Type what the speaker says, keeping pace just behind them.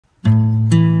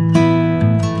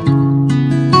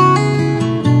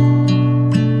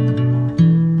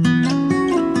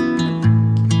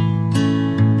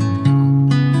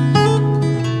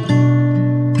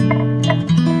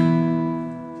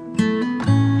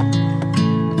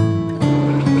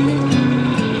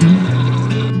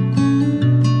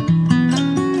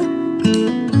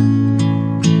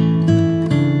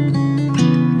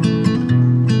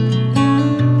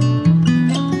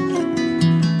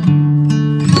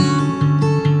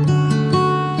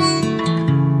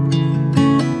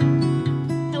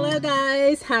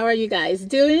are you guys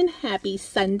doing? Happy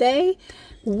Sunday.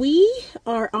 We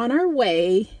are on our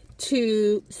way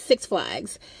to Six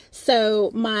Flags.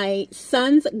 So my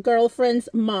son's girlfriend's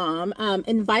mom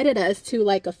invited us to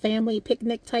like a family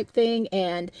picnic type thing,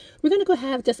 and we're gonna go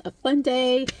have just a fun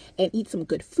day and eat some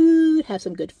good food, have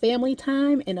some good family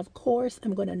time, and of course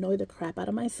I'm gonna annoy the crap out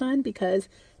of my son because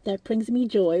that brings me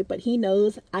joy, but he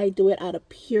knows I do it out of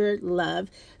pure love.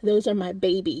 Those are my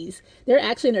babies. They're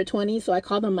actually in their 20s, so I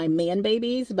call them my man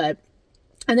babies. And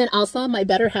then also my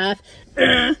better half.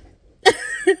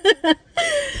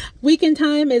 Weekend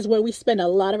time is where we spend a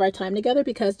lot of our time together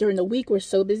because during the week we're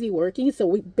so busy working, so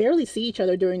we barely see each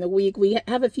other during the week. We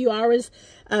have a few hours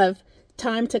of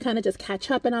time to kind of just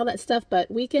catch up and all that stuff, but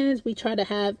weekends we try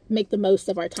to make the most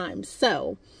of our time.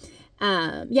 So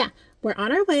yeah, we're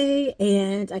on our way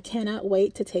and I cannot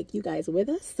wait to take you guys with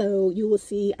us. So you will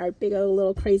see our big old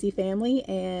little crazy family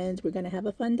and we're going to have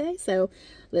a fun day. So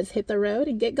let's hit the road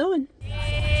and get going.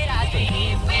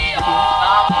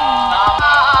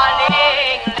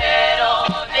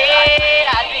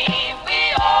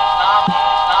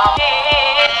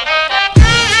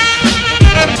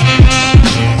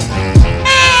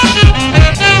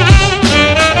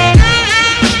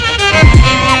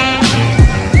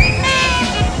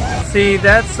 See,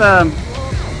 that's a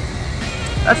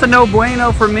no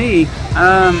bueno for me.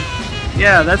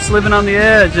 Yeah, that's living on the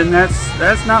edge, and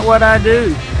that's not what I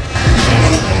do.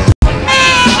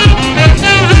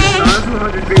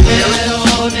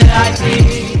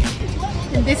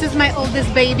 And this is my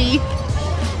oldest baby.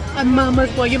 A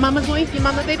mama's boy. Your mama's boy? Your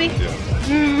mama baby?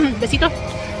 Yeah. Besito.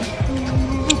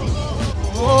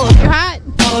 Oh, you're hot.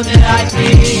 Oh, did I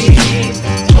dream?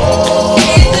 Oh,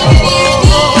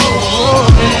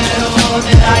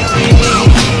 did I dream?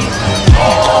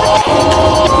 Oh,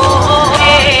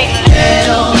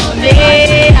 little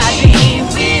did I dream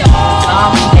we all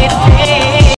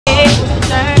someday.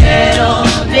 Little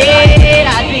did I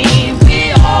dream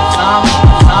we all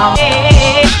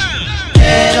someday.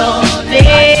 Little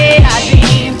did I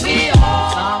dream we all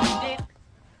someday.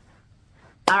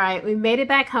 All right, we made it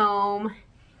back home,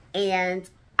 and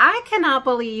I cannot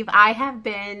believe I have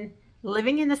been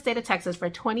living in the state of Texas for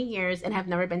 20 years and have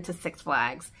never been to Six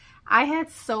Flags. I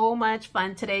had so much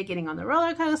fun today getting on the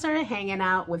roller coaster, hanging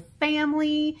out with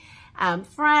family,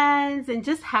 friends, and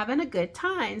just having a good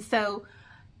time. So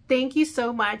thank you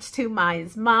so much to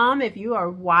Maya's mom. If you are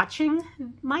watching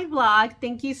my vlog,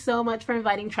 thank you so much for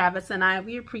inviting Travis and I.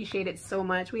 We appreciate it so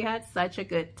much. We had such a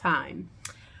good time.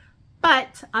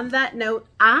 But on that note,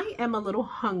 I am a little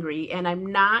hungry and I'm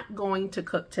not going to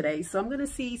cook today. So I'm going to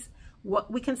see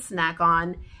what we can snack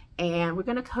on, and we're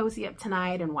gonna cozy up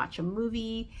tonight and watch a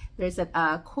movie. There's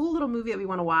a cool little movie that we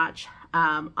want to watch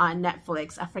on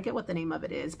Netflix. I forget what the name of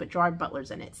it is, but Gerard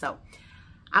Butler's in it. So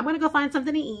I'm gonna go find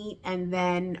something to eat, and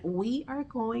then we are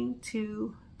going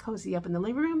to cozy up in the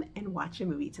living room and watch a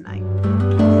movie tonight.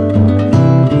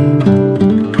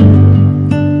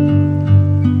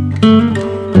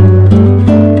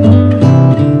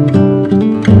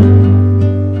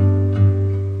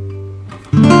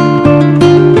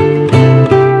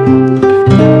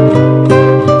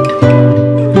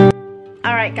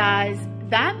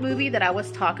 That I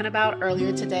was talking about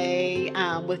earlier today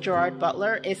with Gerard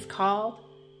Butler is called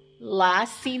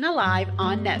Last Seen Alive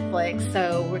on Netflix.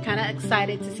 So we're kind of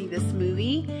excited to see this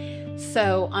movie.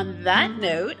 So on that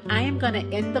note, I am going to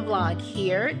end the vlog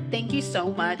here. Thank you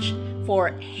so much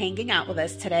for hanging out with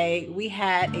us today. We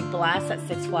had a blast at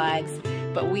Six Flags,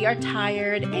 but we are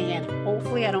tired and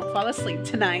hopefully I don't fall asleep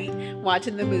tonight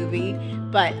watching the movie.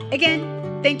 But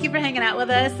again, thank you for hanging out with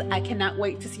us. I cannot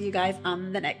wait to see you guys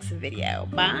on the next video.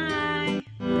 Bye.